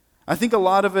I think a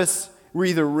lot of us were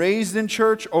either raised in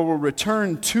church or were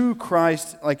returned to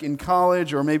Christ, like in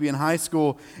college or maybe in high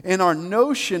school. And our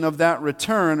notion of that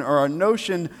return, or our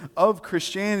notion of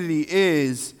Christianity,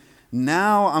 is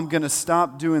now I'm going to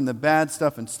stop doing the bad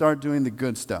stuff and start doing the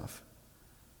good stuff.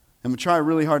 I'm going to try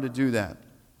really hard to do that.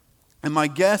 And my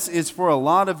guess is for a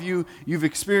lot of you, you've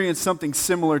experienced something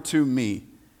similar to me,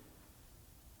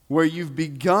 where you've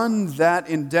begun that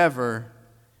endeavor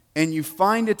and you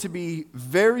find it to be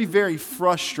very, very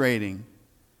frustrating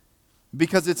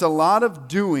because it's a lot of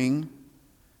doing,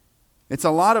 it's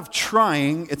a lot of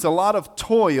trying, it's a lot of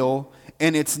toil,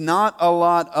 and it's not a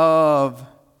lot of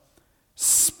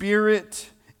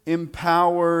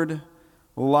Spirit-empowered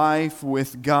life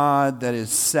with God that is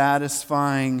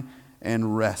satisfying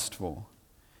and restful.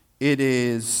 It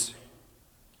is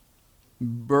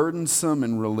burdensome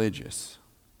and religious.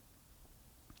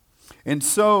 And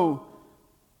so,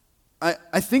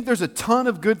 I think there's a ton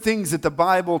of good things that the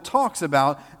Bible talks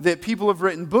about, that people have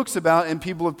written books about and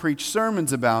people have preached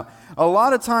sermons about. A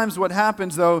lot of times what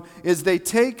happens, though, is they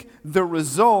take the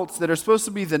results that are supposed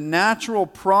to be the natural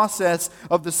process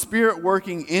of the Spirit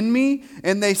working in me,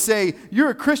 and they say,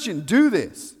 you're a Christian, do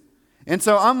this. And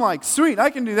so I'm like, sweet, I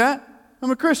can do that.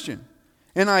 I'm a Christian.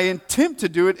 And I attempt to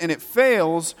do it, and it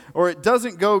fails, or it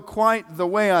doesn't go quite the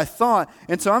way I thought.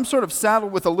 And so I'm sort of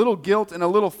saddled with a little guilt and a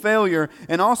little failure,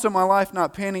 and also my life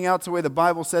not panning out the way the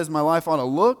Bible says my life ought to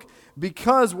look,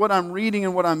 because what I'm reading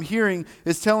and what I'm hearing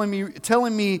is telling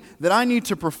me that I need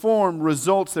to perform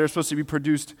results that are supposed to be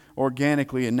produced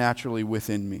organically and naturally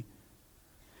within me.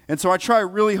 And so I try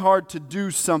really hard to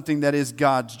do something that is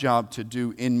God's job to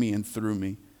do in me and through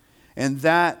me. And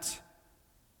that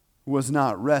was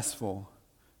not restful.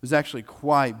 It was actually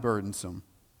quite burdensome,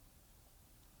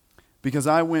 because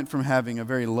I went from having a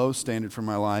very low standard for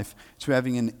my life to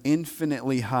having an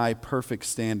infinitely high, perfect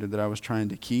standard that I was trying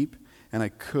to keep, and I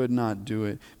could not do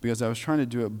it because I was trying to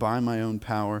do it by my own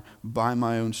power, by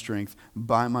my own strength,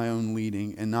 by my own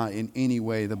leading, and not in any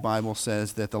way the Bible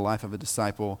says that the life of a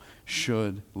disciple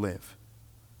should live.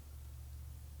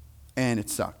 And it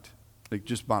sucked. Like,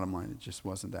 just bottom line, it just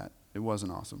wasn't that. It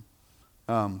wasn't awesome.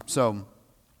 So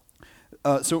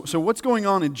what's going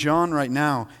on in John right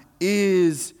now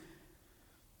is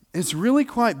it's really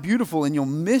quite beautiful, and you'll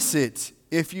miss it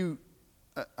if you,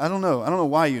 I don't know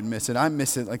why you'd miss it. I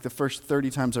miss it like the first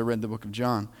 30 times I read the book of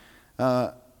John.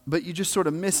 But you just sort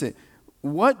of miss it.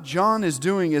 What John is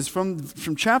doing is from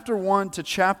chapter 1 to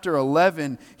chapter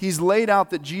 11, he's laid out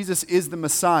that Jesus is the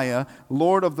Messiah,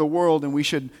 Lord of the world, and we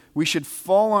should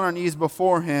fall on our knees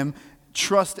before him,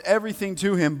 trust everything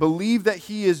to him, believe that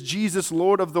he is Jesus,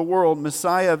 Lord of the world,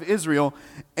 Messiah of Israel,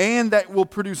 and that will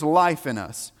produce life in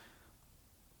us.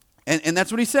 And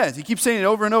that's what he says. He keeps saying it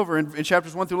over and over in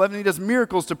chapters 1 through 11. He does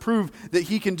miracles to prove that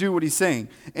he can do what he's saying.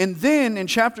 And then in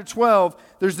chapter 12,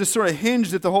 there's this sort of hinge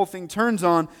that the whole thing turns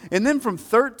on. And then from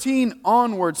 13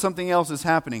 onward, something else is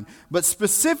happening. But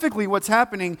specifically what's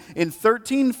happening in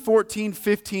 13, 14,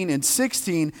 15, and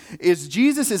 16 is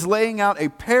Jesus is laying out a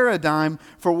paradigm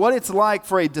for what it's like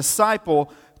for a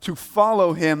disciple to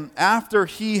follow him after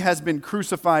he has been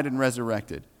crucified and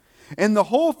resurrected. And the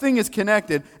whole thing is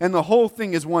connected, and the whole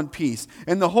thing is one piece.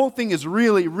 And the whole thing is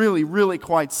really, really, really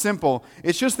quite simple.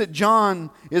 It's just that John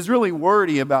is really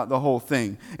wordy about the whole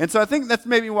thing. And so I think that's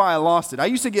maybe why I lost it. I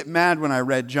used to get mad when I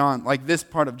read John, like this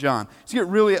part of John. I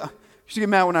used to get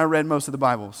mad when I read most of the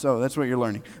Bible. So that's what you're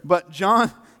learning. But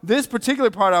John, this particular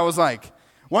part, I was like,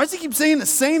 why does he keep saying the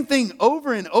same thing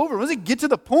over and over? Why does he get to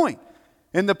the point?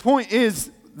 And the point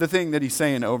is the thing that he's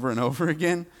saying over and over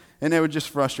again. And it would just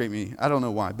frustrate me. I don't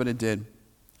know why, but it did.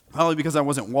 Probably because I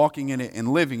wasn't walking in it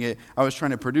and living it. I was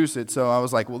trying to produce it. So I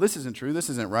was like, well, this isn't true.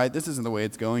 This isn't right. This isn't the way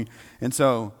it's going. And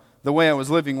so the way I was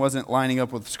living wasn't lining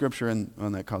up with Scripture, and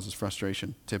that causes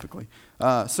frustration, typically.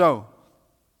 So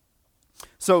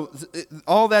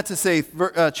all that to say,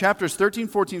 chapters 13,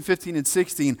 14, 15, and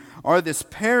 16 are this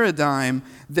paradigm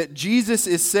that Jesus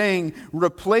is saying,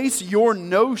 replace your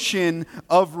notion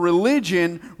of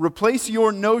religion, replace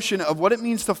your notion of what it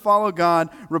means to follow God,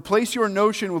 replace your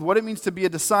notion with what it means to be a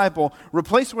disciple,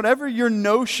 replace whatever your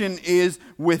notion is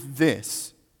with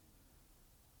this.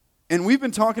 And we've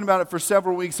been talking about it for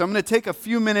several weeks, so I'm going to take a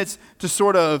few minutes to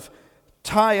sort of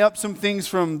tie up some things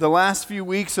from the last few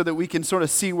weeks so that we can sort of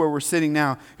see where we're sitting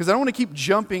now. Because I don't want to keep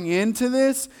jumping into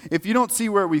this if you don't see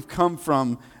where we've come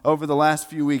from over the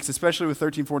last few weeks, especially with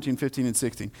 13, 14, 15, and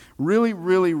 16. Really,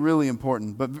 really, really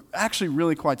important, but actually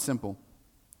really quite simple.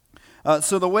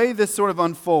 So the way this sort of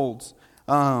unfolds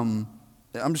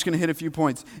I'm just going to hit a few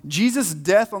points. Jesus'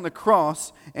 death on the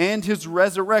cross and his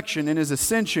resurrection and his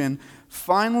ascension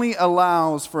finally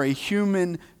allows for a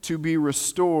human to be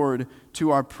restored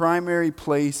to our primary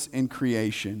place in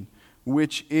creation,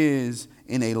 which is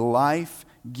in a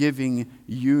life-giving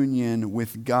union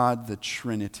with God the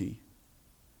Trinity.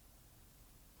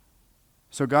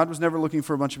 So God was never looking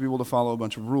for a bunch of people to follow a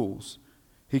bunch of rules.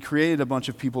 He created a bunch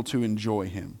of people to enjoy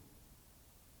him.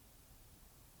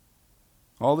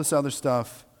 All this other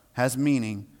stuff has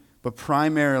meaning, but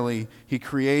primarily he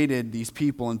created these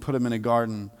people and put them in a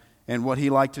garden, and what he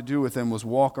liked to do with them was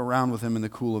walk around with them in the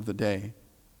cool of the day.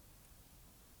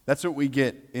 That's what we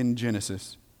get in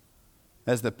Genesis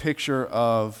as the picture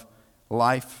of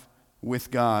life with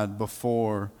God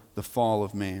before the fall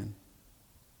of man.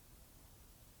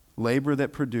 Labor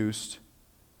that produced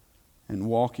and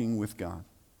walking with God,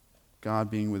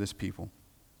 God being with his people.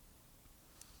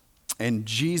 And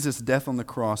Jesus' death on the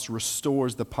cross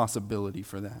restores the possibility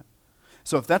for that.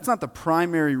 So if that's not the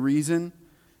primary reason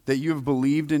that you have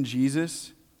believed in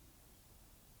Jesus,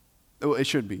 well, it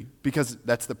should be, because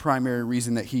that's the primary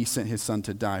reason that he sent his son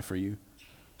to die for you,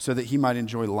 so that he might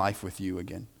enjoy life with you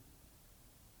again.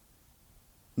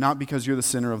 Not because you're the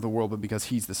center of the world, but because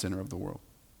he's the center of the world.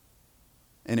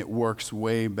 And it works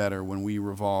way better when we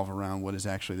revolve around what is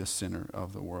actually the center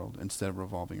of the world instead of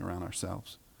revolving around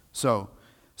ourselves. So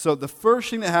the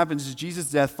first thing that happens is Jesus'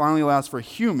 death finally allows for a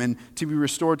human to be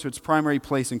restored to its primary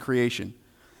place in creation.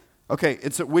 Okay,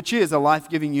 which is a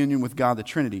life-giving union with God the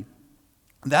Trinity.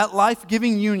 That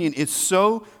life-giving union is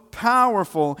so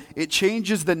powerful, it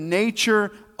changes the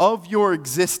nature of your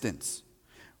existence,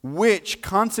 which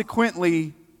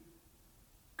consequently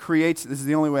creates, this is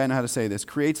the only way I know how to say this,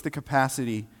 creates the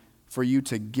capacity for you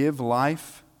to give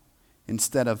life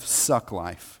instead of suck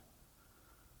life.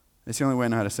 It's the only way I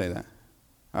know how to say that.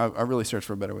 I really searched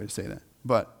for a better way to say that.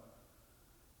 But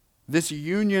this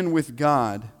union with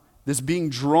God, this being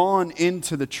drawn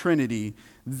into the Trinity,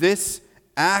 this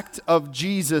act of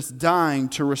Jesus dying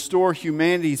to restore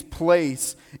humanity's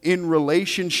place in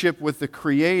relationship with the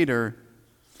Creator,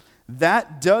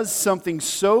 that does something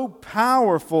so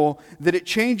powerful that it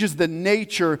changes the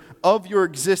nature of your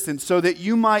existence so that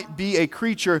you might be a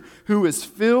creature who is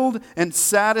filled and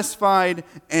satisfied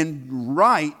and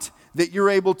right, that you're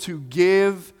able to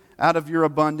give out of your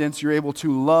abundance, you're able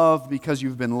to love because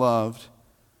you've been loved.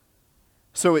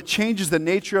 So it changes the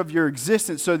nature of your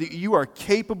existence so that you are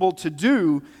capable to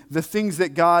do the things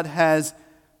that God has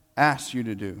asked you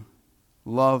to do.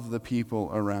 Love the people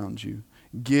around you.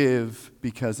 Give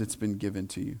because it's been given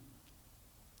to you.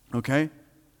 Okay?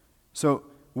 So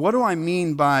what do I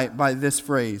mean by this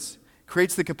phrase?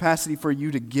 Creates the capacity for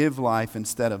you to give life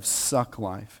instead of suck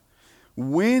life.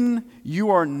 When you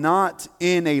are not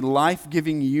in a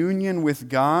life-giving union with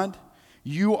God,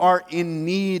 you are in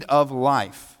need of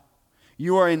life.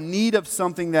 You are in need of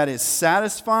something that is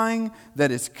satisfying,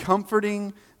 that is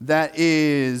comforting, that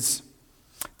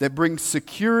brings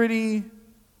security,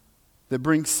 that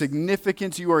brings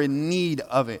significance. You are in need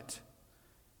of it.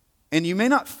 And you may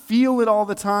not feel it all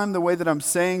the time the way that I'm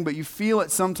saying, but you feel it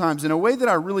sometimes. In a way that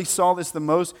I really saw this the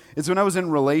most is when I was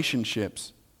in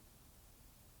relationships.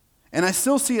 And I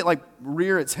still see it like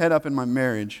rear its head up in my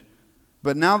marriage.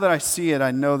 But now that I see it,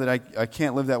 I know that I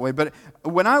can't live that way. But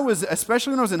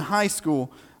especially when I was in high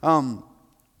school, I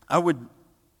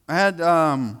had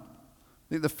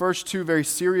the first two very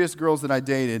serious girls that I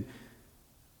dated.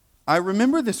 I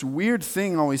remember this weird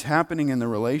thing always happening in the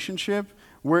relationship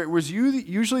where it was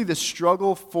usually the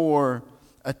struggle for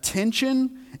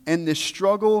attention and the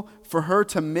struggle for her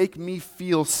to make me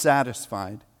feel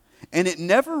satisfied. And it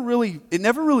never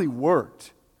really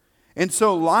worked. And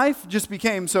so life just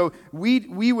became, so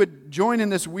we would join in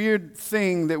this weird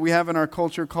thing that we have in our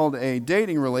culture called a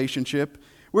dating relationship,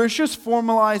 where it's just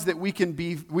formalized that we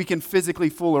can physically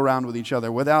fool around with each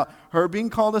other without her being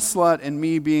called a slut and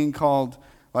me being called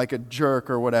like a jerk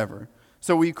or whatever.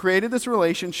 So we created this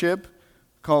relationship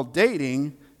called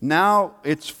dating. Now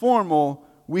it's formal.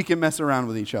 We can mess around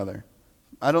with each other.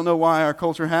 I don't know why our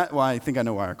culture well, I think I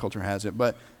know why our culture has it,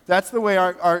 but that's the way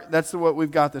that's what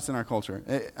we've got this in our culture.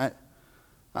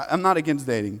 I'm not against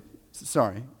dating.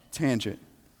 Sorry, tangent.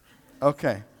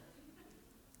 Okay.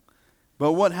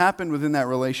 But what happened within that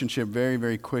relationship very,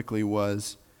 very quickly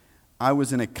was I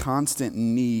was in a constant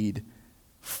need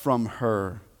from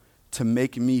her to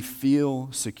make me feel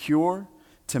secure,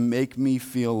 to make me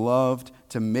feel loved,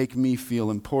 to make me feel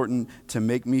important, to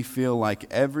make me feel like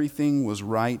everything was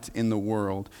right in the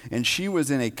world. And she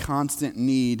was in a constant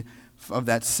need of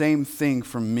that same thing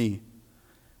from me.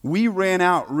 We ran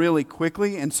out really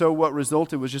quickly, and so what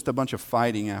resulted was just a bunch of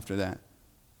fighting after that.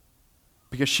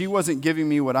 because she wasn't giving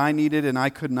me what I needed and I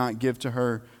could not give to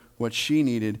her what she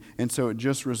needed. And so it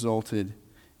just resulted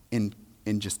in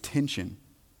just tension.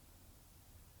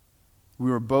 We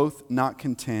were both not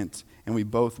content, and we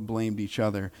both blamed each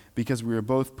other because we were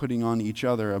both putting on each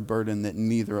other a burden that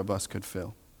neither of us could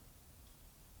fill.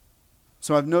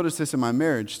 So I've noticed this in my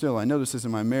marriage still. I notice this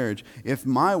in my marriage. If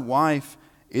my wife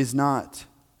is not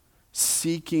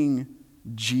seeking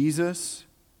Jesus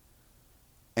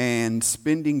and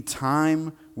spending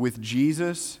time with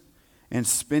Jesus and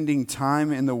spending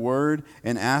time in the Word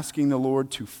and asking the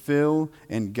Lord to fill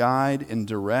and guide and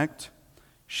direct,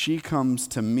 she comes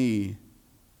to me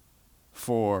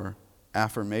for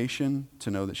affirmation, to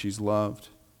know that she's loved,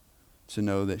 to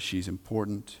know that she's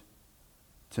important,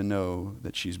 to know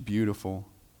that she's beautiful.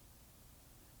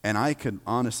 And I could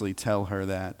honestly tell her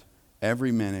that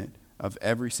every minute of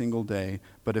every single day,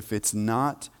 but if it's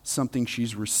not something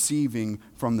she's receiving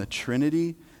from the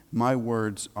Trinity, my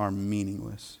words are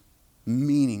meaningless.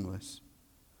 Meaningless.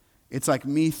 It's like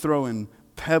me throwing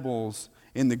pebbles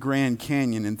in the Grand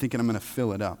Canyon and thinking I'm going to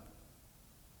fill it up.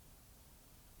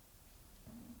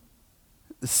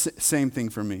 The same thing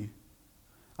for me.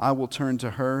 I will turn to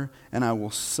her and I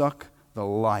will suck the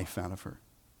life out of her.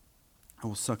 I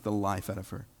will suck the life out of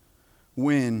her.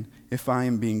 If I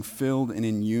am being filled and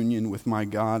in union with my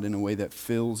God in a way that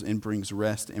fills and brings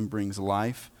rest and brings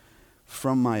life,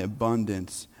 from my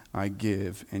abundance I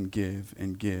give and give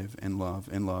and give and love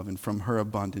and love. And from her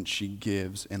abundance she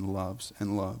gives and loves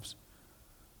and loves.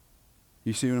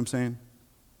 You see what I'm saying?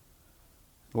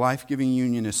 Life-giving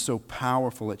union is so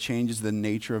powerful, it changes the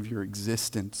nature of your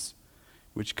existence,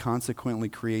 which consequently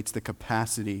creates the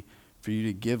capacity for you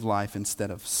to give life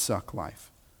instead of suck life.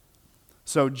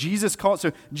 So Jesus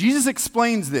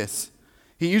explains this.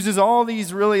 He uses all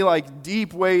these really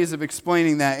deep ways of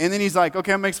explaining that. And then he's like,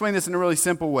 okay, I'm going to explain this in a really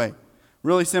simple way.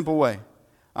 Really simple way.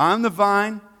 I'm the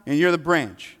vine and you're the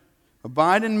branch.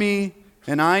 Abide in me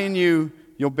and I in you,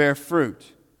 you'll bear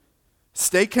fruit.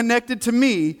 Stay connected to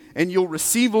me and you'll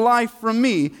receive life from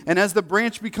me. And as the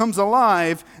branch becomes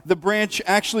alive, the branch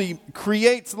actually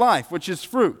creates life, which is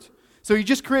fruit. So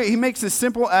he makes this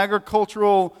simple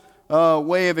agricultural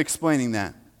way of explaining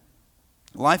that.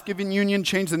 Life-giving union,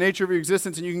 change the nature of your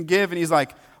existence and you can give. And he's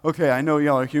like, okay, I know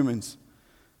y'all are humans.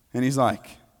 And he's like,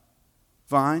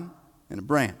 vine and a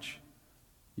branch.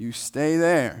 You stay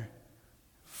there.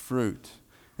 Fruit.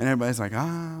 And everybody's like,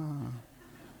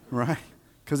 right?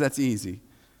 Because that's easy.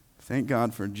 Thank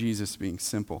God for Jesus being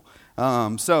simple.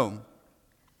 So,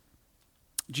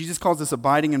 Jesus calls this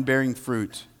abiding and bearing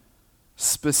fruit.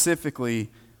 Specifically,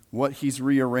 what he's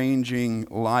rearranging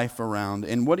life around.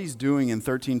 And what he's doing in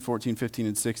 13, 14, 15,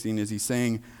 and 16 is he's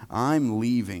saying, I'm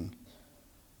leaving.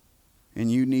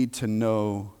 And you need to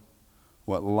know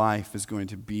what life is going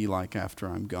to be like after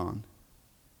I'm gone.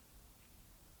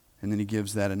 And then he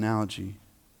gives that analogy.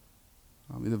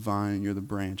 I'll be the vine and you're the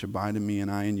branch. Abide in me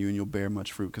and I in you and you'll bear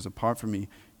much fruit. Because apart from me,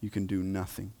 you can do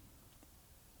nothing.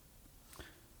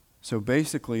 So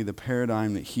basically, the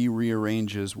paradigm that he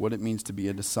rearranges what it means to be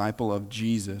a disciple of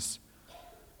Jesus.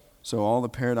 So all the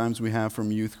paradigms we have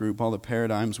from youth group, all the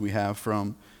paradigms we have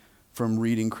from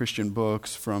reading Christian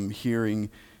books, from hearing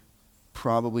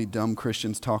probably dumb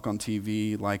Christians talk on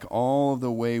TV, all of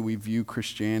the way we view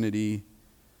Christianity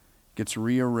gets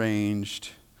rearranged.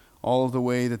 All of the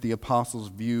way that the apostles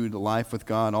viewed life with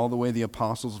God, all the way the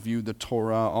apostles viewed the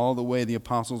Torah, all the way the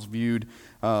apostles viewed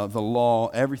the law,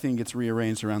 everything gets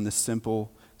rearranged around this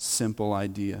simple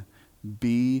idea.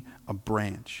 Be a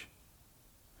branch.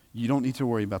 You don't need to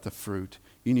worry about the fruit.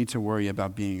 You need to worry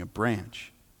about being a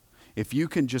branch. If you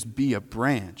can just be a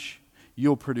branch,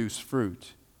 you'll produce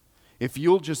fruit. If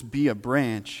you'll just be a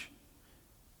branch,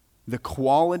 the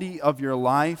quality of your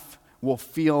life will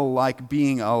feel like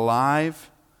being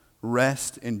alive.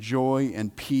 Rest and joy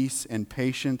and peace and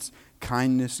patience,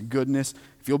 kindness, goodness.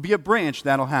 If you'll be a branch,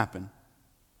 that'll happen.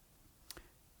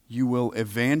 You will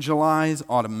evangelize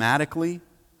automatically.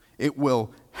 It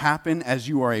will happen as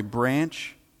you are a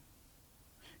branch.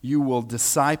 You will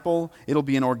disciple. It'll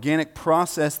be an organic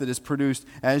process that is produced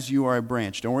as you are a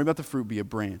branch. Don't worry about the fruit, be a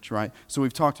branch, right? So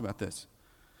we've talked about this.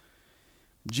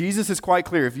 Jesus is quite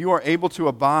clear. If you are able to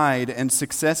abide and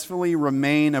successfully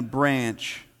remain a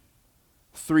branch,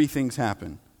 3 things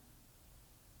happen.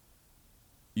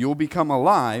 You'll become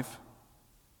alive,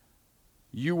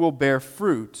 you will bear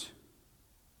fruit,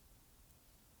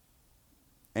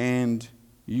 and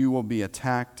you will be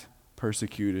attacked,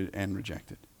 persecuted, and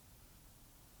rejected.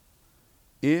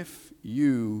 If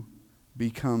you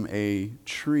become a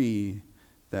tree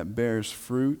that bears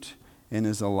fruit and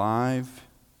is alive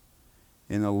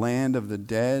in a land of the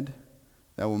dead,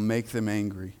 that will make them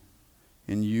angry.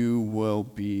 and you will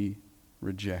be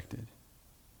rejected.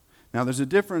 Now, there's a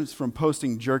difference from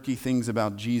posting jerky things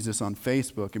about Jesus on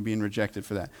Facebook and being rejected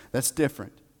for that. That's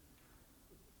different.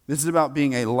 This is about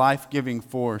being a life-giving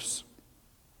force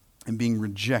and being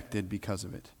rejected because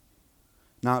of it.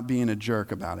 Not being a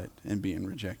jerk about it and being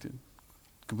rejected.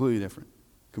 Completely different.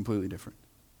 Completely different.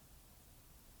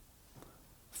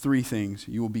 3 things.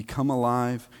 You will become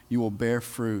alive, you will bear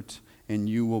fruit, and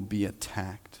you will be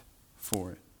attacked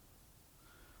for it.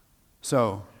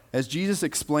 So, as Jesus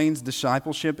explains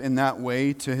discipleship in that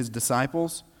way to his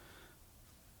disciples,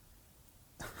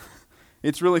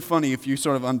 it's really funny if you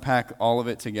sort of unpack all of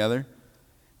it together,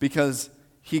 because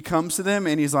he comes to them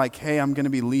and he's like, hey, I'm going to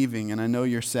be leaving and I know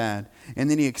you're sad. And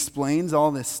then he explains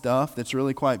all this stuff that's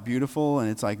really quite beautiful,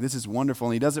 and it's like, this is wonderful.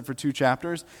 And he does it for 2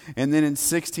 chapters. And then in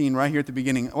 16, right here at the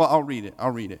beginning, well, I'll read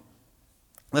it.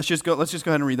 Let's just go ahead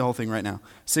and read the whole thing right now.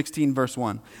 16 verse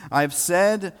 1. I have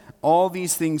said all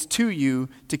these things to you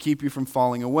to keep you from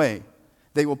falling away.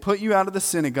 They will put you out of the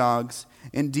synagogues.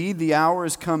 Indeed, the hour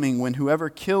is coming when whoever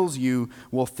kills you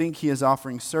will think he is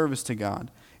offering service to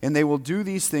God. And they will do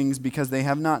these things because they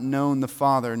have not known the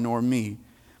Father nor me.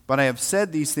 But I have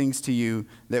said these things to you,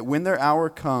 that when their hour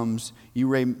comes, you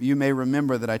may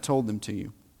remember that I told them to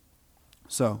you.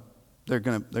 So, they're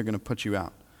gonna put you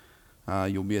out.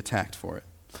 You'll be attacked for it.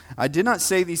 I did not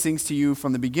say these things to you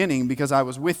from the beginning because I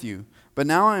was with you. But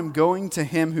now I am going to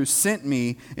him who sent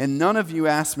me, and none of you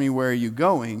asked me, where are you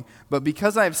going? But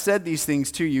because I have said these things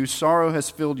to you, sorrow has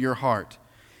filled your heart.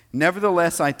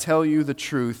 Nevertheless, I tell you the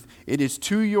truth. It is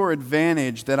to your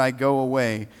advantage that I go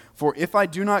away. For if I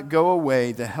do not go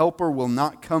away, the Helper will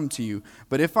not come to you.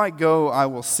 But if I go, I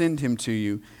will send him to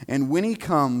you. And when he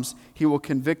comes, he will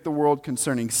convict the world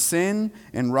concerning sin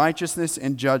and righteousness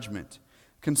and judgment.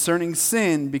 Concerning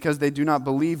sin, because they do not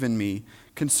believe in me.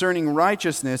 Concerning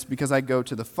righteousness, because I go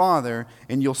to the Father,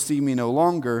 and you'll see me no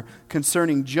longer.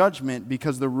 Concerning judgment,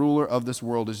 because the ruler of this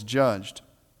world is judged.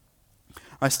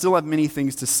 I still have many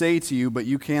things to say to you, but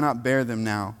you cannot bear them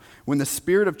now. When the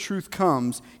Spirit of truth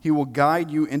comes, he will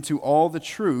guide you into all the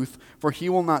truth, for he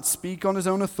will not speak on his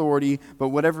own authority, but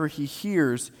whatever he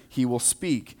hears, he will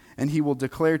speak, and he will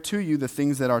declare to you the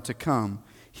things that are to come.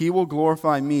 He will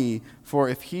glorify me, for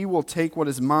he will take what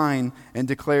is mine and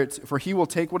declare it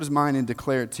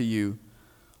to you.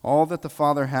 All that the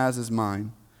Father has is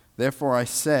mine. Therefore I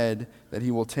said that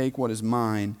he will take what is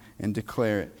mine and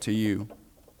declare it to you.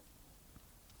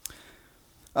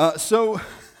 So,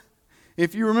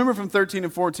 if you remember from 13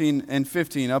 and 14 and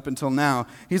 15 up until now,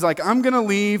 he's like, I'm going to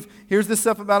leave. Here's the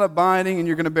stuff about abiding, and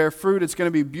you're going to bear fruit. It's going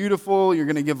to be beautiful. You're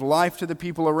going to give life to the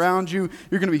people around you.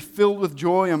 You're going to be filled with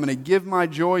joy. I'm going to give my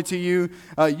joy to you.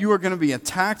 You are going to be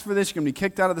attacked for this. You're going to be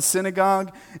kicked out of the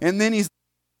synagogue. And then he's...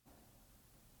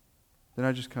 Did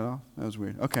I just cut off? That was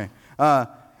weird. Okay.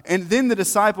 And then the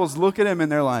disciples look at him,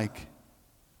 and they're like,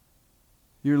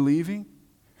 you're leaving?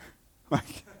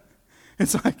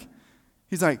 It's like,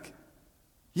 he's like,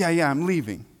 yeah, I'm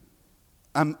leaving.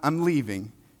 I'm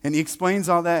leaving. And he explains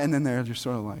all that, and then they're just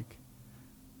sort of like,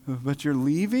 but you're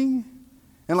leaving?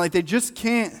 And like they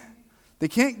can't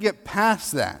get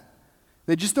past that.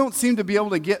 They just don't seem to be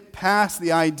able to get past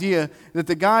the idea that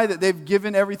the guy that they've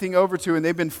given everything over to and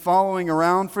they've been following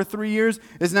around for 3 years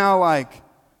is now like,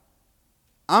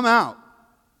 I'm out.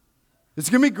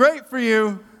 It's going to be great for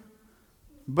you,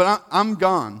 but I'm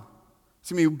gone.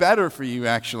 It's going to be better for you,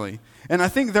 actually. And I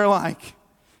think they're like,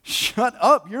 shut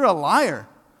up, you're a liar.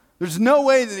 There's no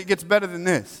way that it gets better than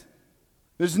this.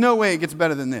 There's no way it gets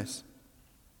better than this.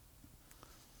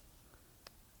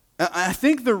 I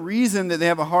think the reason that they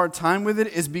have a hard time with it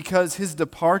is because his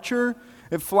departure,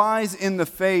 it flies in the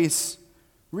face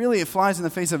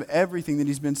of everything that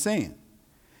he's been saying.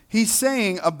 He's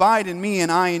saying, abide in me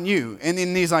and I in you. And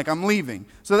then he's like, I'm leaving.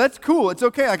 So that's cool. It's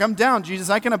okay. Like, I'm down, Jesus.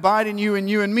 I can abide in you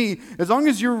and me as long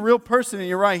as you're a real person and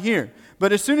you're right here.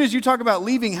 But as soon as you talk about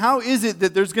leaving, how is it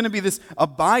that there's going to be this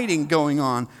abiding going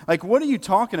on? Like, what are you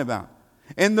talking about?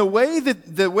 And the way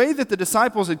that the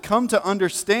disciples had come to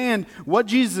understand what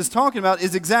Jesus is talking about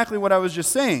is exactly what I was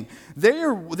just saying.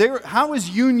 How is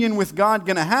union with God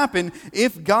going to happen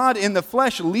if God in the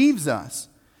flesh leaves us?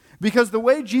 Because the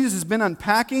way Jesus has been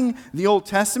unpacking the Old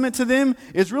Testament to them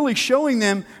is really showing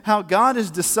them how God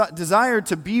has desired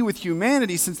to be with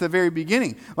humanity since the very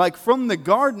beginning. Like from the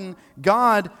garden,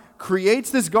 God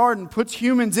creates this garden, puts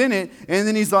humans in it, and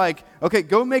then he's like, okay,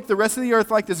 go make the rest of the earth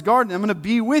like this garden. I'm going to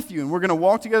be with you, and we're going to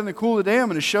walk together in the cool of the day. I'm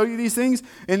going to show you these things.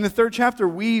 In the 3rd chapter,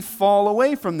 we fall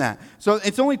away from that. So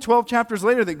it's only 12 chapters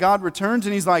later that God returns,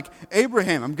 and he's like,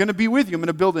 Abraham, I'm going to be with you. I'm going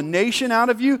to build a nation out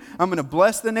of you. I'm going to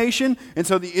bless the nation. And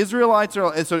so the Israelites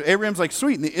are, so Abraham's like,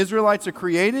 sweet, and the Israelites are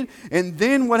created. And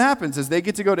then what happens is they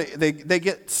get to go to, they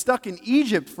get stuck in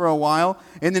Egypt for a while,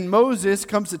 and then Moses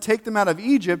comes to take them out of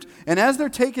Egypt. And as they're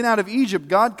taken out of Egypt,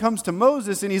 God comes to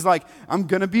Moses, and he's like, I'm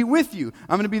going to be with you.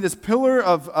 I'm going to be this pillar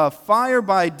of fire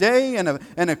by day and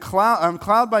a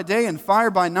cloud by day and fire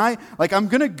by night. Like, I'm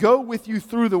going to go with you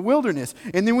through the wilderness.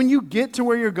 And then when you get to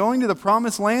where you're going to the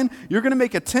promised land, you're going to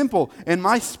make a temple, and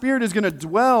my spirit is going to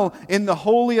dwell in the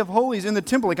Holy of Holies, in the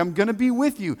temple. Like, I'm going to be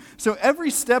with you. So every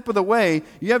step of the way,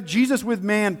 you have Jesus with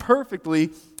man perfectly.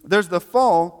 There's the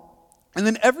fall. And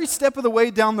then every step of the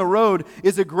way down the road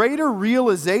is a greater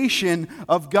realization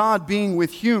of God being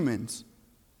with humans.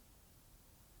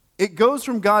 It goes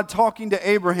from God talking to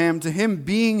Abraham to him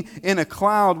being in a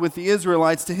cloud with the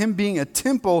Israelites to him being a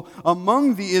temple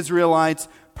among the Israelites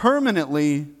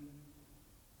permanently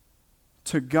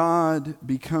to God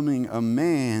becoming a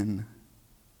man.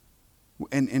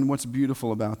 And what's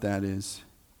beautiful about that is,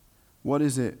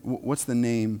 what's the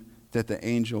name that the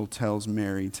angel tells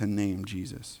Mary to name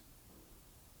Jesus?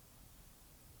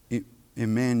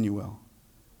 Emmanuel.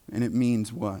 And it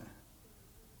means what?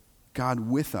 God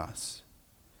with us.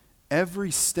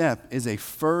 Every step is a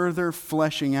further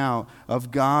fleshing out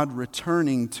of God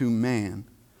returning to man.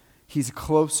 He's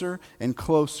closer and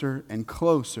closer and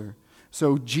closer.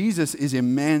 So Jesus is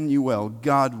Emmanuel,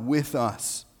 God with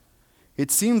us.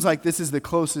 It seems like this is the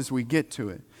closest we get to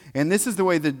it. And this is the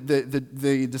way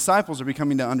the disciples are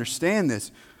becoming to understand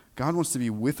this. God wants to be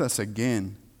with us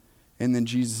again. And then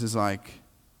Jesus is like,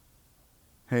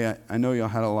 hey, I know y'all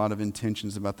had a lot of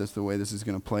intentions about this, the way this is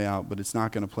going to play out, but it's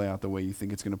not going to play out the way you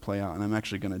think it's going to play out, and I'm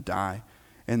actually going to die,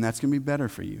 and that's going to be better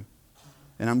for you.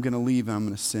 And I'm going to leave, and I'm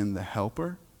going to send the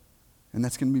helper, and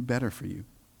that's going to be better for you.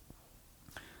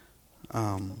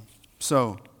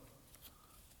 So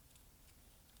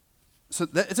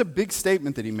it's a big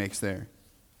statement that he makes there.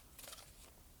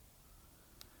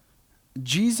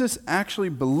 Jesus actually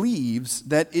believes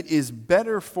that it is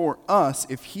better for us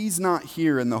if he's not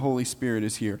here and the Holy Spirit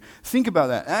is here. Think about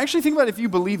that. Actually think about if you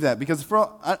believe that, because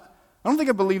I don't think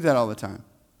I believe that all the time.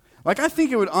 Like, I think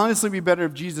it would honestly be better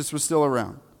if Jesus was still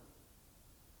around.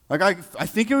 Like, I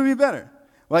think it would be better.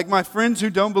 Like, my friends who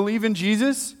don't believe in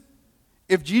Jesus,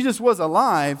 if Jesus was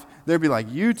alive, there'd be like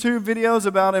YouTube videos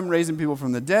about him raising people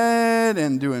from the dead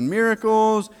and doing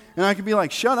miracles, and I could be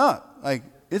like, shut up. Like,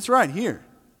 it's right here.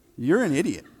 You're an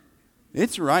idiot.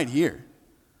 It's right here.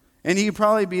 And he'd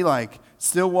probably be like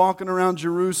still walking around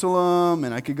Jerusalem,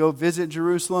 and I could go visit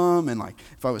Jerusalem, and like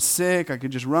if I was sick, I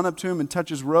could just run up to him and touch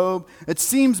his robe. It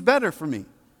seems better for me.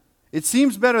 It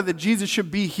seems better that Jesus should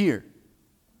be here.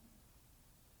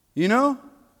 You know?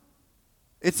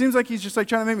 It seems like he's just like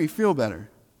trying to make me feel better.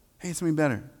 Hey, it's going to be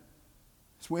better.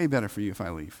 It's way better for you if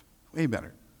I leave. Way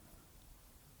better.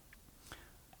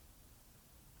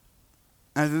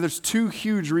 And there's 2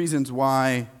 huge reasons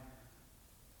why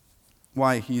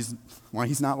he's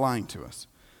not lying to us.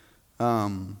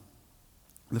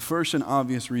 The first and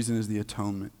obvious reason is the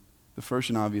atonement.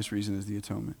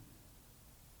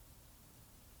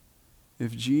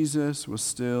 If Jesus was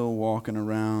still walking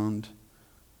around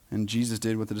and Jesus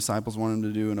did what the disciples wanted him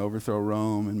to do and overthrow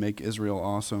Rome and make Israel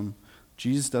awesome,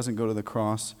 Jesus doesn't go to the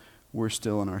cross, we're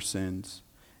still in our sins.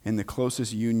 And the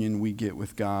closest union we get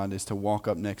with God is to walk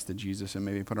up next to Jesus and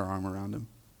maybe put our arm around him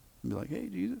and be like, hey,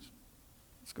 Jesus,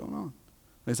 what's going on?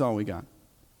 That's all we got.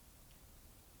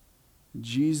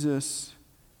 Jesus'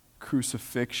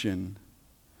 crucifixion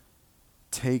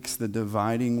takes the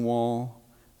dividing wall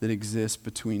that exists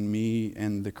between me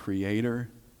and the Creator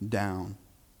down.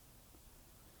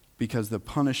 Because the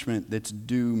punishment that's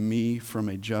due me from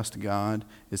a just God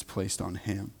is placed on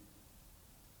him.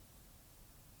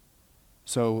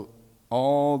 So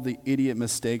all the idiot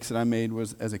mistakes that I made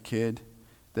as a kid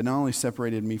that not only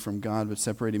separated me from God but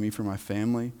separated me from my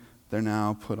family, they're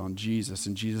now put on Jesus.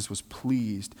 And Jesus was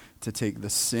pleased to take the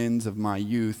sins of my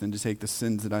youth and to take the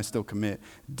sins that I still commit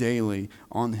daily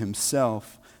on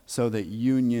himself so that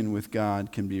union with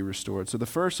God can be restored. So the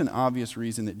first and obvious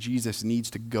reason that Jesus needs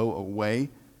to go away,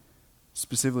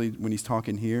 specifically when he's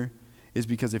talking here, is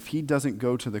because if he doesn't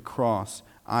go to the cross,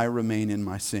 I remain in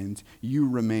my sins. You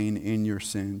remain in your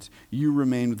sins. You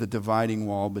remain with the dividing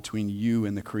wall between you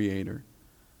and the Creator.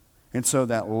 And so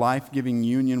that life-giving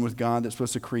union with God that's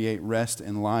supposed to create rest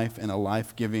and life and a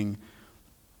life-giving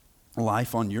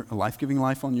life on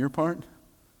your part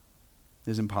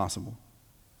is impossible.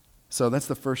 So that's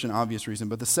the first and obvious reason.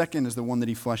 But the second is the one that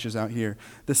he fleshes out here.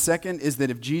 The second is that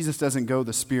if Jesus doesn't go,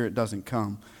 the Spirit doesn't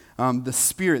come. The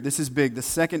Spirit, this is big. The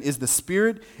second is the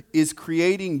Spirit is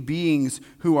creating beings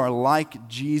who are like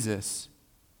Jesus.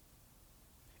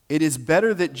 It is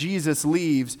better that Jesus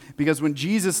leaves, because when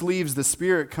Jesus leaves, the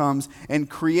Spirit comes and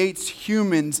creates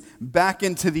humans back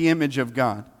into the image of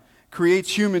God.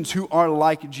 Creates humans who are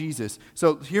like Jesus.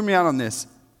 So hear me out on this.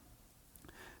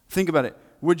 Think about it.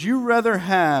 Would you rather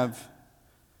have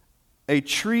a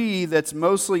tree that's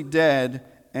mostly dead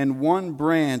and one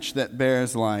branch that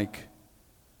bears like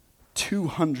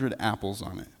 200 apples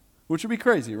on it? Which would be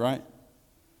crazy, right?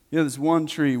 You have this one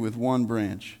tree with one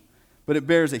branch, but it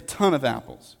bears a ton of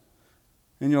apples.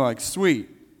 And you're like, sweet,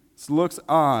 this looks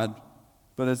odd,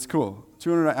 but it's cool.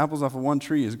 200 apples off of one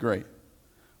tree is great.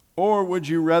 Or would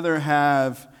you rather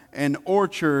have an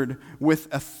orchard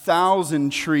with 1,000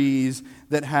 trees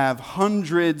that have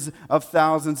hundreds of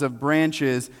thousands of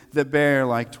branches that bear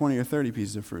like 20 or 30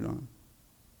 pieces of fruit on them?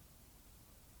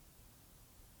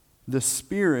 The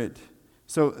Spirit,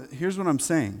 so here's what I'm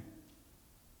saying.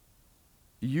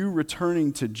 You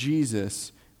returning to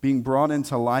Jesus, being brought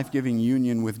into life-giving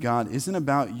union with God, isn't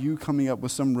about you coming up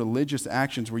with some religious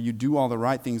actions where you do all the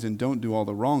right things and don't do all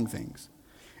the wrong things.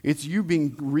 It's you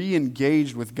being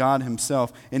re-engaged with God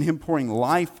himself and him pouring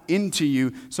life into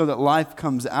you so that life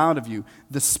comes out of you.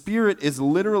 The Spirit is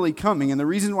literally coming, and the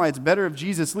reason why it's better if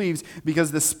Jesus leaves,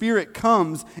 because the Spirit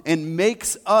comes and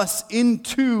makes us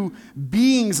into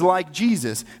beings like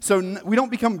Jesus. So we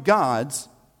don't become gods.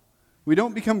 We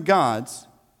don't become gods,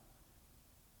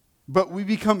 but we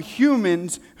become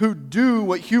humans who do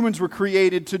what humans were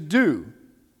created to do.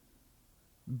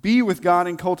 Be with God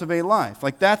and cultivate life.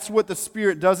 Like, that's what the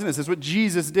Spirit does in us. That's what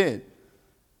Jesus did.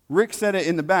 Rick said it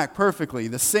in the back perfectly.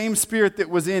 The same Spirit that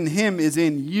was in him is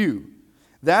in you.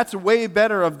 That's way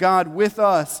better of God with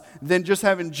us than just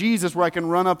having Jesus where I can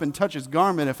run up and touch his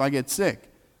garment if I get sick.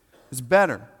 It's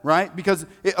better, right? Because,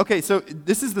 so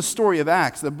this is the story of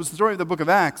Acts. The story of the book of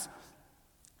Acts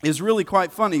is really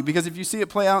quite funny, because if you see it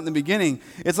play out in the beginning,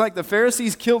 it's like the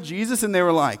Pharisees killed Jesus and they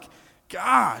were like,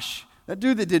 gosh, that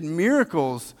dude that did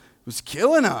miracles was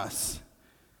killing us.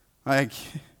 Like,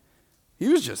 he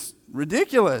was just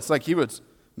ridiculous. Like, he was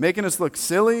making us look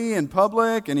silly in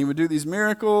public, and he would do these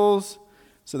miracles.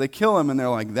 So they kill him, and they're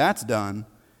like, that's done.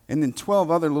 And then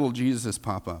 12 other little Jesuses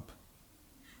pop up.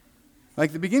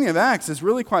 Like, the beginning of Acts is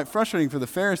really quite frustrating for the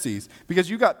Pharisees, because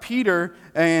you got Peter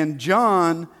and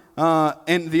John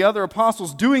and the other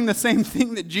apostles doing the same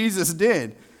thing that Jesus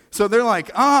did. So they're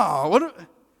like,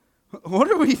 what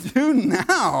do we do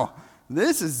now?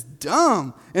 This is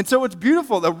dumb. And so it's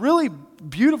beautiful. The really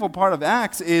beautiful part of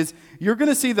Acts is you're going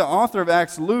to see the author of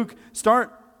Acts, Luke,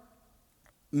 start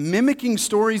mimicking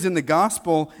stories in the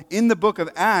gospel in the book of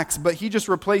Acts, but he just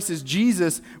replaces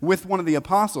Jesus with one of the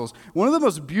apostles. One of the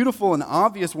most beautiful and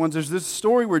obvious ones is this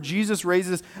story where Jesus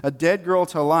raises a dead girl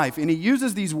to life, and he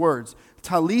uses these words,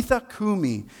 Talitha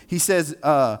Kumi. He says,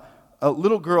 a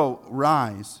little girl,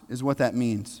 rise, is what that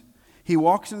means. He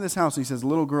walks into this house and he says,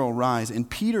 little girl, rise. And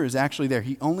Peter is actually there.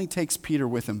 He only takes Peter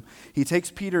with him. He takes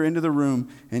Peter into the room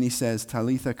and he says,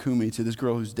 Talitha Kumi, to this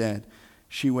girl who's dead.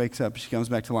 She wakes up. She comes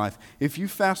back to life. If you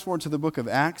fast forward to the book of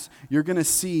Acts, you're going to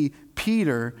see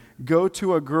Peter go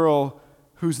to a girl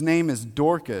whose name is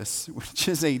Dorcas, which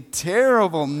is a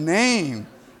terrible name.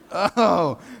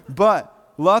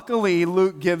 But luckily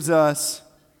Luke gives us,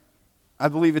 I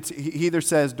believe he either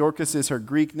says Dorcas is her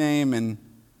Greek name, and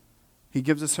he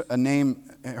gives us a name,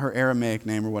 her Aramaic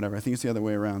name or whatever. I think it's the other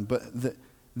way around. But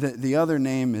the other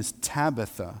name is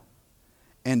Tabitha.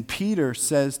 And Peter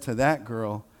says to that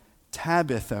girl,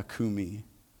 Tabitha Kumi.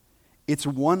 It's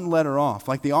one letter off.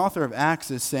 Like the author of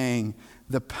Acts is saying,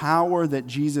 the power that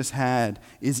Jesus had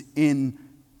is in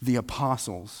the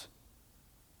apostles.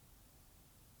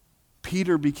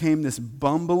 Peter became this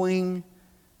bumbling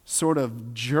sort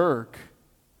of jerk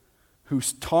who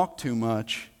talked too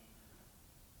much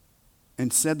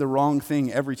and said the wrong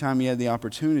thing every time he had the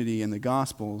opportunity in the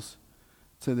Gospels,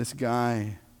 to this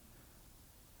guy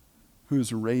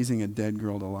who's raising a dead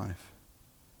girl to life.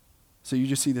 So you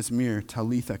just see this mirror,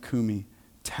 Talitha Kumi,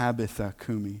 Tabitha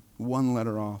Kumi, one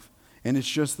letter off. And it's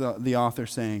just the author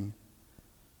saying,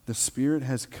 the Spirit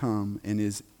has come and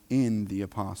is in the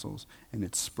apostles, and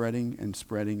it's spreading and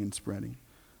spreading and spreading.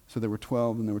 So there were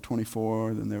 12, and there were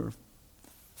 24, then there were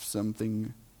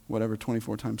something, whatever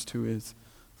 24 times 2 is.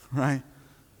 Right?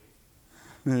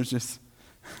 There's just,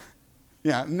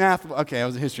 math. Okay, I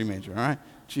was a history major, all right?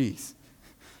 Jeez.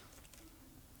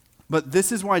 But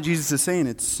this is why Jesus is saying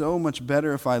it's so much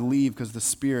better if I leave, because the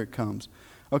Spirit comes.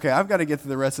 Okay, I've got to get to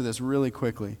the rest of this really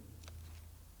quickly.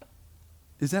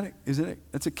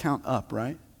 That's a count up,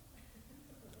 right?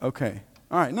 Okay.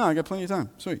 All right. No, I got plenty of time.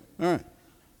 Sweet. All right.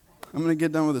 I'm going to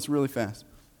get done with this really fast.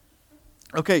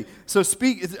 Okay, so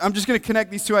I'm just going to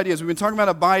connect these two ideas. We've been talking about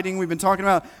abiding. We've been talking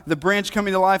about the branch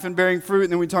coming to life and bearing fruit.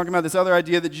 And then we're talking about this other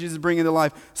idea that Jesus is bringing to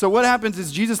life. So what happens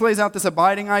is Jesus lays out this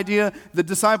abiding idea. The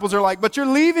disciples are like, but you're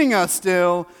leaving us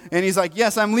still. And he's like,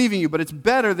 yes, I'm leaving you. But it's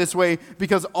better this way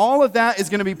because all of that is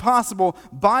going to be possible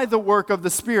by the work of the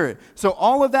Spirit. So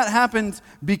all of that happens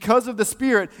because of the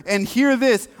Spirit. And hear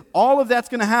this, all of that's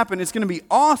going to happen. It's going to be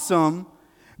awesome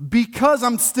because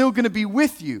I'm still going to be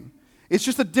with you. It's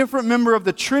just a different member of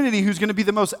the Trinity who's going to be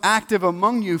the most active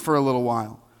among you for a little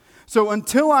while. So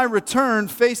until I return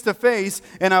face to face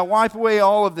and I wipe away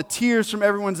all of the tears from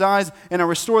everyone's eyes and I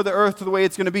restore the earth to the way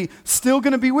it's going to be, still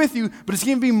going to be with you, but it's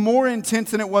going to be more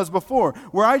intense than it was before.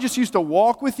 Where I just used to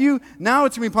walk with you, now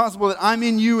it's going to be possible that I'm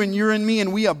in you and you're in me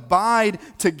and we abide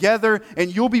together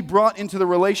and you'll be brought into the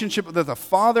relationship that the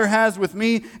Father has with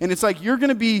me. And it's like you're going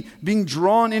to be being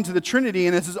drawn into the Trinity,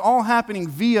 and this is all happening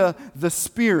via the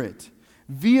Spirit.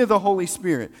 Via the Holy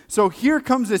Spirit. So here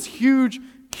comes this huge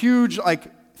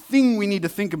thing we need to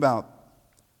think about.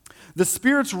 The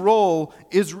Spirit's role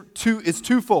is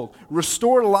twofold.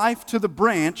 Restore life to the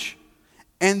branch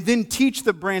and then teach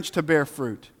the branch to bear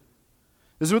fruit.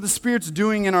 This is what the Spirit's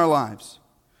doing in our lives.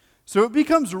 So it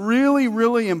becomes really,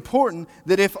 really important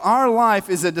that if our life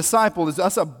is a disciple, is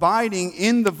us abiding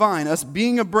in the vine, us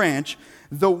being a branch,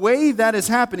 the way that is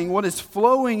happening, what is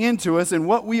flowing into us and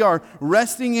what we are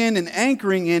resting in and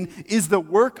anchoring in is the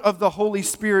work of the Holy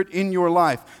Spirit in your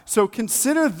life. So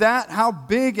consider that, how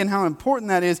big and how important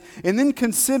that is, and then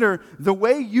consider the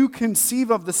way you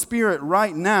conceive of the Spirit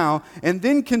right now, and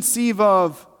then conceive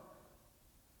of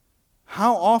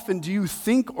how often do you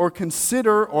think or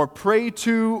consider or pray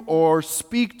to or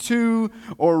speak to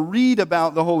or read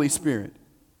about the Holy Spirit?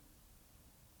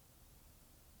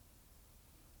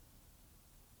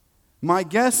 My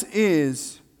guess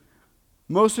is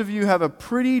most of you have a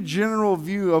pretty general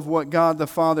view of what God the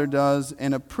Father does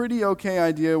and a pretty okay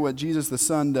idea what Jesus the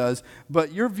Son does,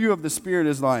 but your view of the Spirit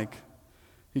is like,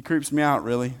 he creeps me out,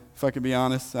 really, if I could be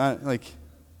honest. Does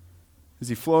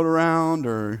he float around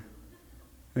or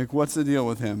what's the deal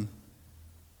with him?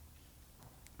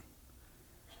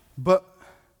 But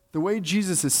the way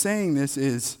Jesus is saying this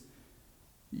is,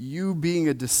 you being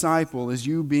a disciple is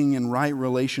you being in right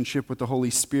relationship with the Holy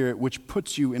Spirit, which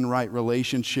puts you in right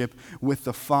relationship with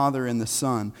the Father and the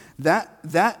Son.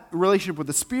 That relationship with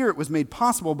the Spirit was made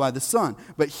possible by the Son,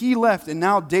 but He left, and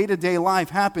now day-to-day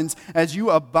life happens as you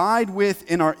abide with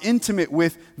and are intimate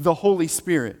with the Holy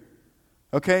Spirit.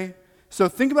 Okay? So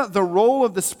think about the role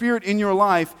of the Spirit in your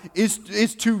life is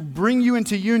to bring you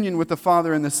into union with the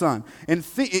Father and the Son. And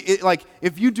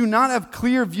if you do not have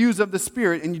clear views of the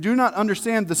Spirit and you do not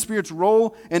understand the Spirit's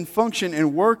role and function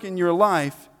and work in your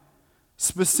life,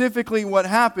 specifically what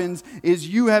happens is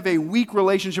you have a weak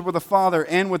relationship with the Father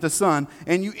and with the Son,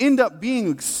 and you end up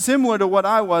being similar to what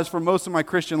I was for most of my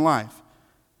Christian life.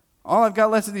 All I've got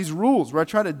left are these rules where I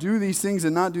try to do these things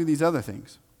and not do these other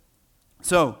things.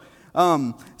 So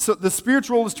the Spirit's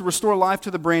role is to restore life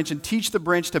to the branch and teach the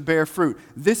branch to bear fruit.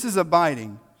 This is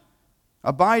abiding.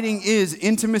 Abiding is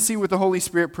intimacy with the Holy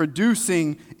Spirit,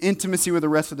 producing intimacy with the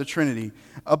rest of the Trinity.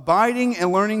 Abiding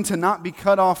and learning to not be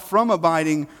cut off from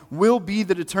abiding will be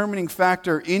the determining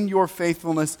factor in your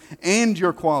faithfulness and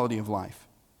your quality of life.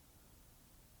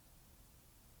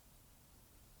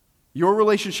 Your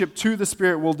relationship to the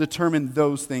Spirit will determine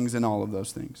those things and all of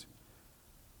those things.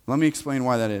 Let me explain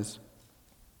why that is.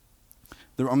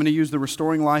 I'm going to use the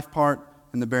restoring life part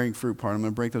and the bearing fruit part. I'm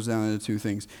going to break those down into two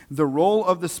things. The role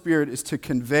of the Spirit is to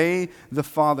convey the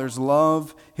Father's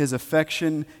love, His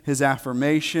affection, His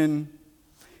affirmation,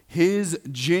 His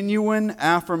genuine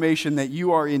affirmation that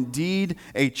you are indeed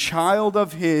a child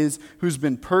of His who's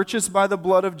been purchased by the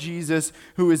blood of Jesus,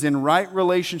 who is in right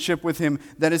relationship with Him,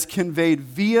 that is conveyed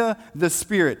via the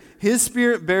Spirit. His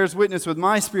Spirit bears witness with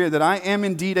my spirit that I am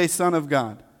indeed a son of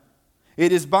God.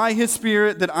 It is by His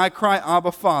Spirit that I cry,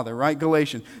 Abba, Father, right?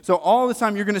 Galatians. So all the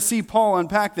time you're going to see Paul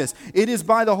unpack this. It is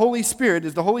by the Holy Spirit. It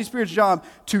is the Holy Spirit's job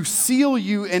to seal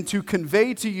you and to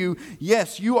convey to you,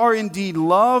 yes, you are indeed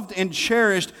loved and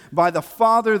cherished by the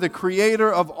Father, the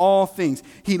Creator of all things.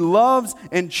 He loves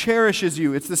and cherishes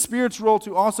you. It's the Spirit's role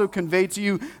to also convey to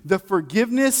you the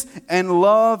forgiveness and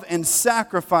love and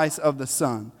sacrifice of the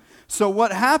Son. So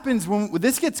what happens when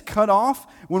this gets cut off,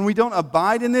 when we don't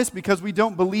abide in this because we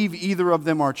don't believe either of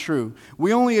them are true?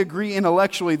 We only agree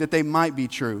intellectually that they might be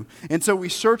true. And so we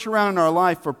search around in our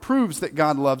life for proofs that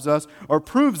God loves us or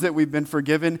proves that we've been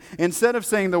forgiven. Instead of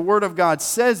saying the Word of God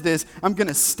says this, I'm going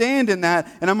to stand in that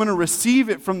and I'm going to receive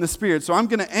it from the Spirit. So I'm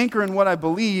going to anchor in what I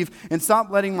believe and stop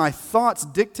letting my thoughts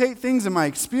dictate things and my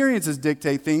experiences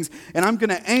dictate things. And I'm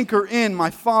going to anchor in my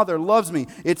Father loves me.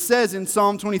 It says in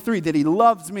Psalm 23 that He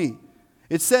loves me.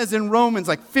 It says in Romans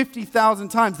like 50,000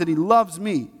 times that He loves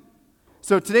me.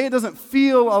 So today it doesn't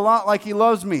feel a lot like He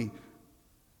loves me,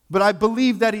 but I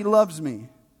believe that He loves me.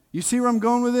 You see where I'm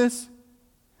going with this?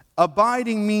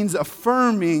 Abiding means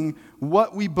affirming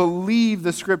what we believe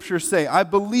the Scriptures say. I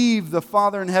believe the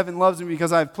Father in heaven loves me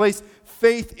because I have placed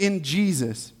faith in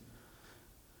Jesus.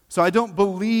 So I don't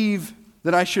believe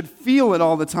that I should feel it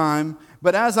all the time,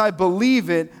 but as I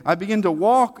believe it, I begin to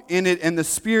walk in it, and the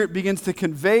Spirit begins to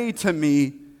convey to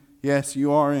me, yes,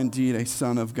 you are indeed a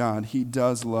son of God. He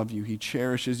does love you. He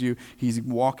cherishes you. He's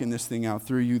walking this thing out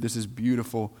through you. This is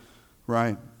beautiful,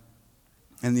 right?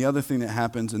 And the other thing that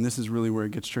happens, and this is really where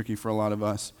it gets tricky for a lot of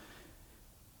us,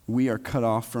 we are cut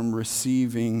off from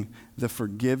receiving the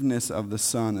forgiveness of the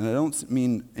Son. And I don't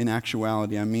mean in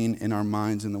actuality, I mean in our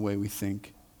minds and the way we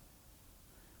think.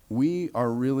 We are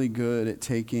really good at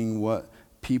taking what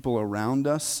people around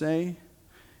us say,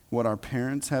 what our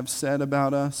parents have said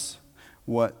about us,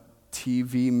 what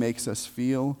TV makes us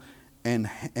feel, and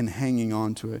hanging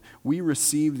on to it. We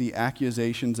receive the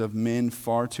accusations of men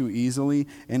far too easily,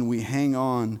 and we hang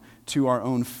on to our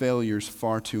own failures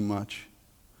far too much.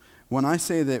 When I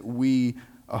say that we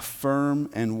affirm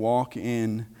and walk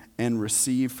in and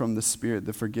receive from the Spirit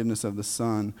the forgiveness of the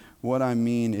Son, what I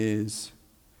mean is,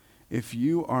 if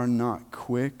you are not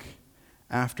quick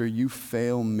after you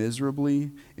fail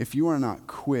miserably, if you are not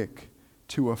quick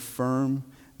to affirm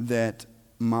that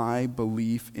my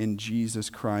belief in Jesus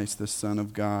Christ, the Son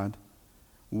of God,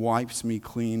 wipes me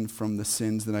clean from the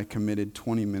sins that I committed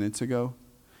 20 minutes ago,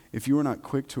 if you are not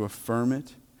quick to affirm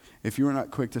it, if you are not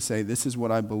quick to say, this is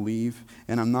what I believe,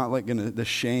 and I'm not letting the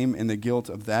shame and the guilt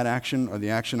of that action or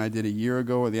the action I did a year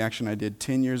ago or the action I did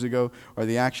 10 years ago or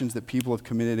the actions that people have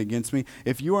committed against me,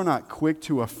 if you are not quick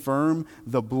to affirm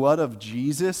the blood of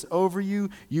Jesus over you,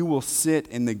 you will sit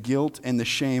in the guilt and the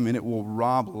shame, and it will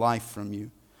rob life from you.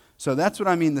 So that's what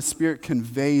I mean. The Spirit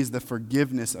conveys the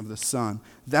forgiveness of the Son.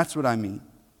 That's what I mean.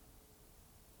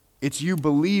 It's you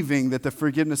believing that the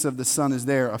forgiveness of the Son is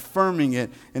there, affirming it,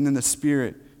 and then the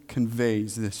Spirit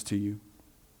conveys this to you.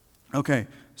 Okay,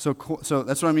 so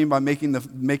that's what I mean by making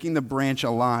the branch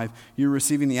alive. You're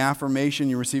receiving the affirmation,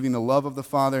 you're receiving the love of the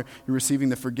Father, you're receiving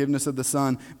the forgiveness of the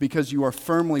Son because you are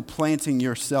firmly planting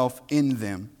yourself in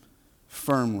them.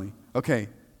 Firmly. Okay,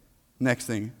 next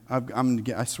thing.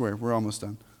 I swear, we're almost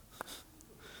done.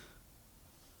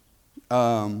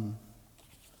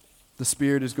 The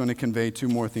Spirit is going to convey two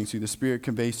more things to you. The Spirit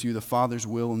conveys to you the Father's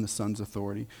will and the Son's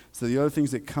authority. So the other things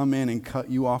that come in and cut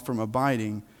you off from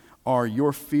abiding are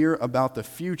your fear about the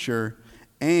future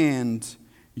and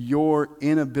your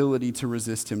inability to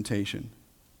resist temptation.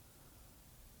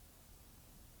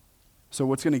 So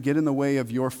what's going to get in the way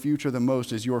of your future the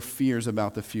most is your fears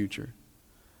about the future.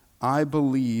 I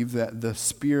believe that the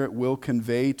Spirit will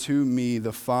convey to me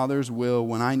the Father's will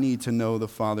when I need to know the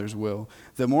Father's will.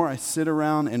 The more I sit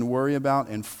around and worry about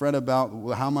and fret about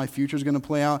how my future is going to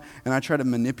play out, and I try to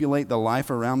manipulate the life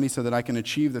around me so that I can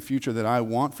achieve the future that I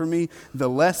want for me, the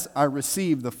less I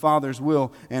receive the Father's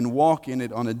will and walk in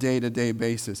it on a day-to-day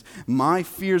basis. My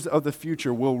fears of the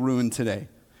future will ruin today.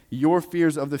 Your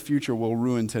fears of the future will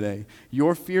ruin today.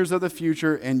 Your fears of the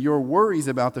future and your worries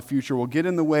about the future will get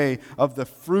in the way of the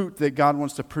fruit that God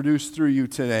wants to produce through you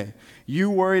today. You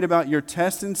worried about your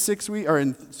test in 6 weeks,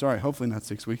 hopefully not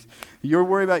 6 weeks. You're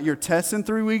worried about your test in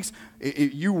 3 weeks.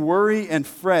 You worry and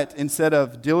fret instead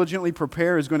of diligently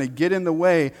prepare is going to get in the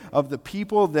way of the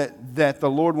people that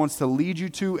the Lord wants to lead you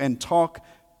to and talk,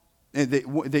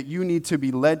 that you need to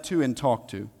be led to and talk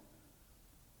to.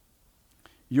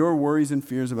 Your worries and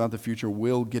fears about the future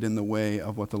will get in the way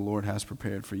of what the Lord has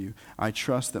prepared for you. I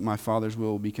trust that my Father's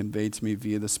will be conveyed to me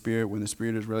via the Spirit. When the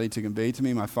Spirit is ready to convey to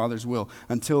me my Father's will,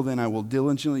 until then I will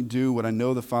diligently do what I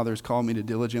know the Father has called me to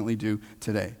diligently do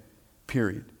today.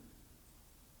 Period.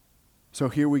 So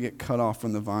here we get cut off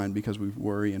from the vine because we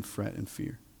worry and fret and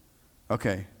fear.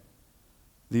 Okay,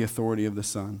 the authority of the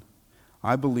Son.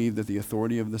 I believe that the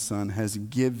authority of the Son has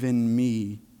given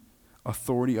me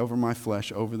authority over my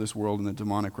flesh, over this world and the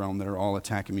demonic realm that are all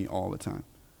attacking me all the time.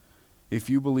 If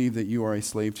you believe that you are a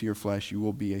slave to your flesh, you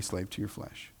will be a slave to your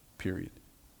flesh. Period.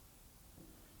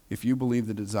 If you believe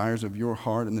the desires of your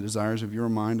heart and the desires of your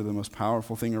mind are the most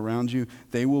powerful thing around you,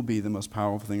 they will be the most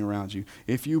powerful thing around you.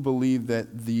 If you believe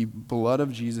that the blood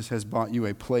of Jesus has bought you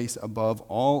a place above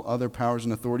all other powers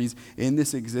and authorities in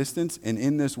this existence and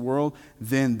in this world,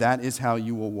 then that is how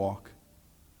you will walk.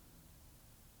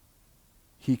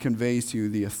 He conveys to you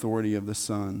the authority of the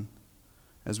Son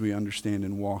as we understand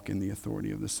and walk in the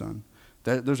authority of the Son.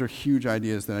 Those are huge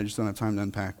ideas that I just don't have time to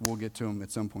unpack. We'll get to them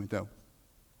at some point, though.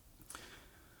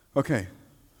 Okay.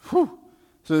 Whew.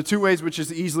 So the two ways which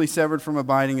is easily severed from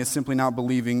abiding is simply not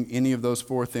believing any of those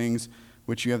four things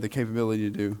which you have the capability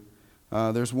to do.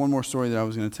 There's one more story that I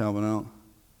was going to tell, but I don't.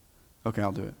 Okay,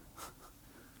 I'll do it.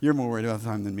 You're more worried about the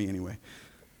time than me anyway.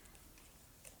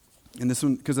 And this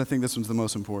one, because I think this one's the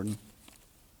most important.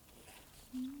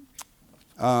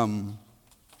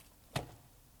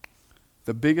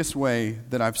 The biggest way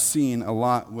that I've seen a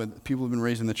lot with people who've been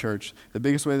raised in the church, the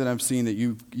biggest way that I've seen that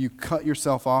you cut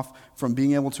yourself off from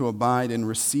being able to abide and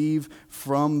receive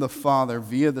from the Father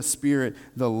via the Spirit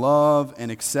the love and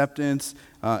acceptance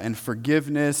and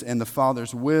forgiveness and the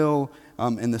Father's will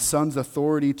and the Son's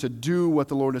authority to do what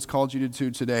the Lord has called you to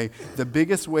do today. The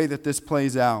biggest way that this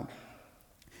plays out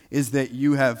is that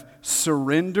you have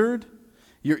surrendered.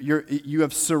 You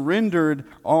have surrendered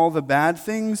all the bad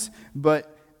things,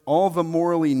 but all the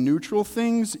morally neutral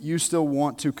things you still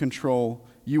want to control.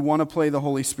 You want to play the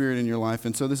Holy Spirit in your life.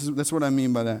 And so that's what I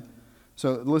mean by that.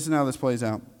 So listen how this plays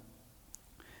out.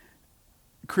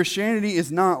 Christianity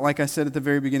is not, like I said at the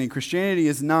very beginning, Christianity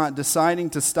is not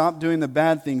deciding to stop doing the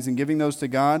bad things and giving those to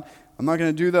God. I'm not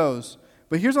going to do those.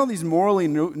 But here's all these morally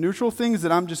neutral things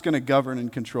that I'm just going to govern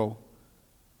and control.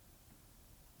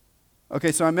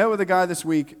 Okay, so I met with a guy this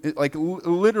week, like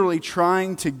literally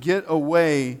trying to get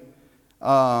away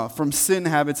from sin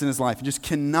habits in his life. He just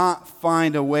cannot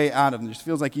find a way out of them. It just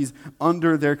feels like he's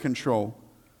under their control.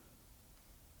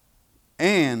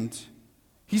 And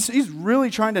he's really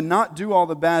trying to not do all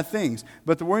the bad things.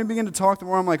 But the more we begin to talk, the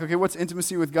more I'm like, okay, what's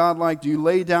intimacy with God like? Do you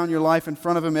lay down your life in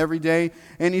front of Him every day?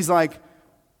 And he's like,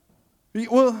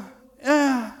 well,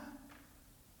 yeah.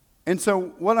 And so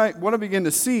what I begin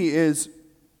to see is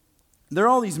there are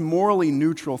all these morally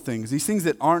neutral things, these things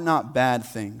that are not bad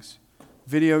things.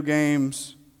 Video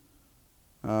games,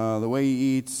 the way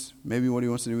he eats, maybe what he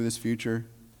wants to do with his future.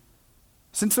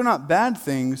 Since they're not bad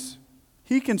things,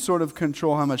 he can sort of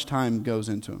control how much time goes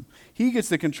into them. He gets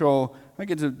to control, I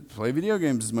get to play video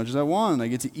games as much as I want, I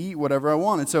get to eat whatever I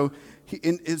want.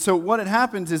 And so what had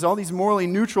happens is all these morally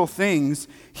neutral things,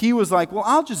 he was like, well,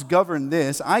 I'll just govern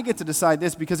this. I get to decide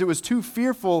this because it was too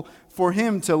fearful for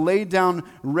him to lay down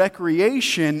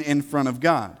recreation in front of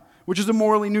God, which is a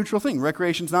morally neutral thing.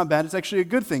 Recreation's not bad, it's actually a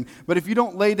good thing. But if you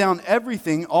don't lay down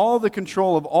everything, all the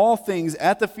control of all things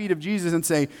at the feet of Jesus and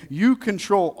say, you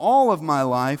control all of my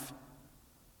life,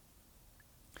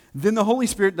 then the Holy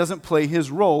Spirit doesn't play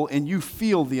His role and you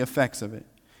feel the effects of it.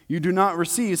 You do not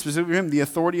receive, specifically Him, the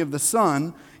authority of the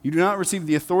Son. You do not receive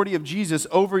the authority of Jesus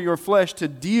over your flesh to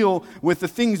deal with the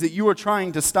things that you are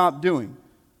trying to stop doing.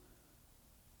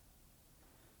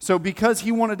 So because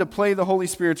he wanted to play the Holy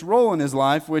Spirit's role in his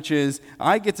life, which is,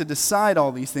 I get to decide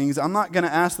all these things, I'm not going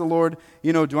to ask the Lord,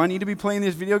 do I need to be playing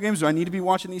these video games? Do I need to be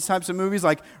watching these types of movies?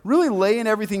 Like, really laying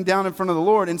everything down in front of the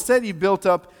Lord. Instead, he built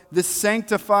up this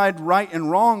sanctified right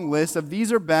and wrong list of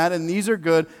these are bad and these are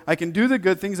good. I can do the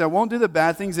good things, I won't do the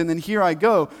bad things, and then here I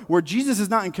go, where Jesus is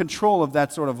not in control of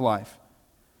that sort of life.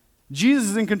 Jesus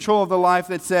is in control of the life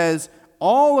that says,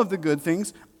 all of the good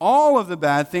things, all of the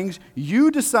bad things, you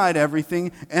decide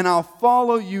everything, and I'll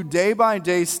follow you day by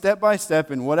day, step by step,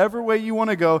 in whatever way you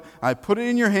want to go. I put it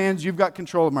in your hands. You've got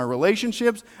control of my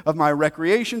relationships, of my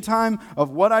recreation time, of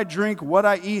what I drink, what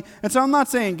I eat. And so I'm not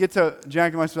saying get to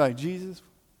Jack in the Box and be like, Jesus,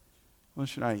 what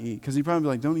should I eat? Because he'd probably be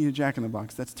like, don't eat a Jack in the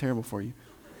Box. That's terrible for you.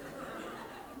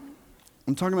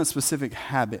 I'm talking about specific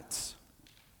habits.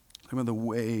 I'm talking about the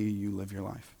way you live your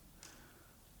life.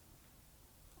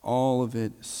 All of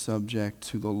it subject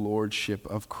to the lordship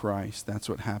of Christ. That's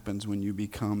what happens when you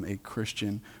become a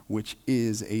Christian, which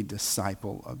is a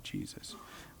disciple of Jesus.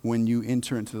 When you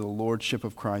enter into the lordship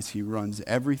of Christ, He runs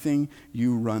everything,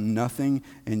 you run nothing,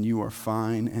 and you are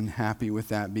fine and happy with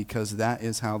that, because that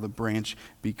is how the branch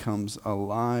becomes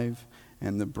alive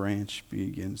and the branch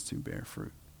begins to bear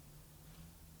fruit.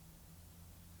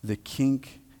 The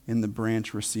kink in the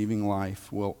branch receiving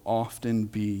life will often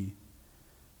be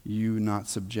you not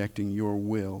subjecting your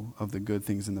will of the good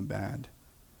things and the bad.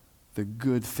 The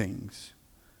good things.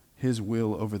 His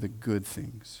will over the good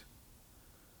things.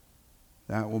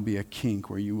 That will be a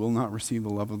kink where you will not receive the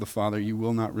love of the Father. You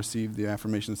will not receive the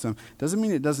affirmation of the Son. Doesn't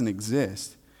mean it doesn't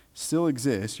exist. still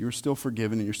exists. You're still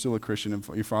forgiven and you're still a Christian and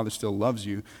your Father still loves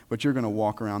you, but you're going to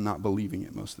walk around not believing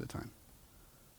it most of the time.